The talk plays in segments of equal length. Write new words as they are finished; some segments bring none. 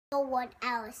no one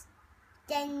else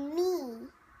than me.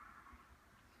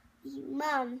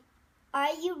 Mom,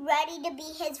 are you ready to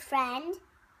be his friend?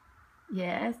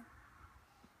 Yes.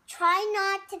 Try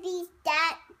not to be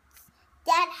that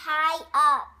high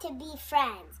up to be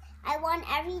friends. I want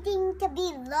everything to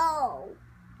be low.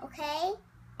 Okay?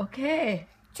 Okay.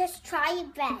 Just try your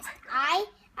best. I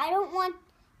don't want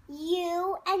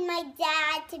you and my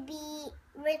dad to be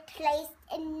replaced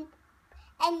in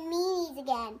meanies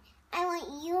again. I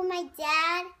want you and my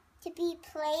dad to be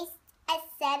placed as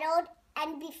settled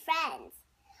and be friends.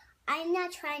 I'm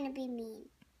not trying to be mean.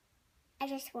 I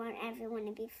just want everyone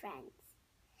to be friends.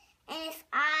 And if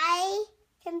I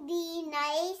can be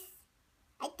nice,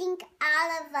 I think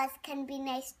all of us can be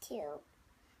nice too.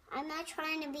 I'm not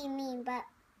trying to be mean, but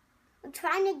I'm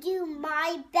trying to do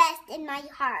my best in my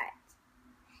heart.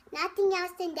 Nothing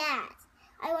else than that.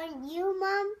 I want you,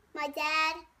 Mom, my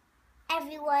dad,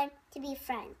 everyone to be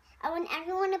friends. I want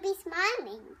everyone to be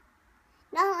smiling,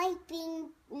 not like being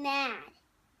mad.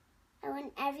 I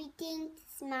want everything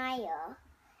to smile.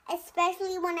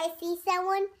 Especially when I see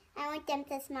someone, I want them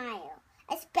to smile.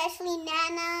 Especially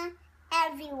Nana,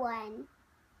 everyone.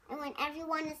 I want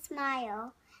everyone to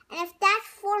smile. And if that's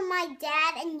for my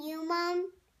dad and you,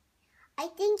 Mom, I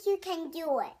think you can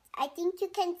do it. I think you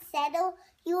can settle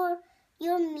your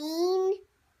mean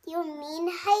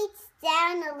heights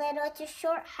down a little to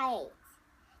short heights.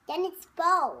 Then it's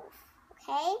both,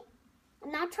 okay?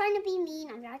 I'm not trying to be mean.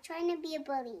 I'm not trying to be a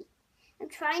bully. I'm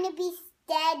trying to be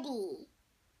steady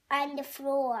on the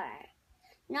floor,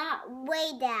 not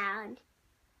way down,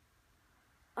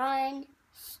 on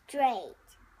straight,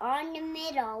 on the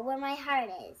middle where my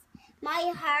heart is.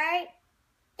 My heart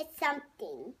is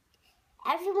something.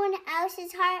 Everyone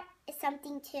else's heart is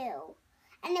something too.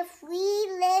 And if we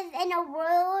live in a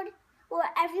world where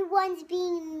everyone's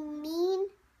being mean,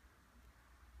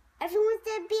 everyone's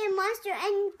going to be a monster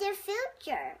in their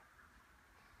future.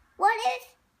 What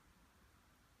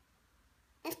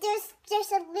if there's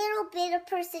just a little bit of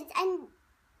persons and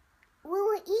we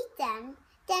will eat them,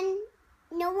 then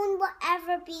no one will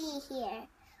ever be here.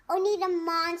 Only the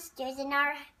monsters in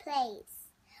our place.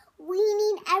 We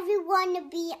need everyone to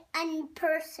be a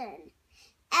person.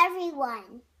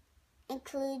 Everyone,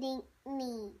 including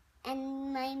me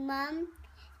and my mom,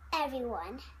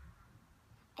 everyone.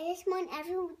 I just want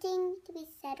everything to be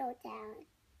settled down.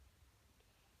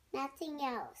 Nothing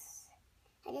else.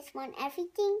 I just want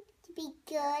everything to be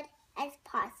good as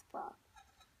possible.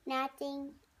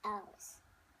 Nothing else.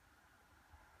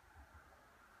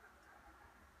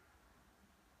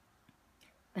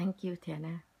 Thank you,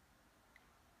 Tiana.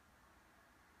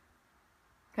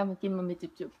 Come and give mommy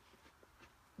chụp chụp.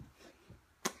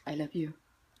 I love you.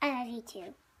 I love you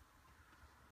too.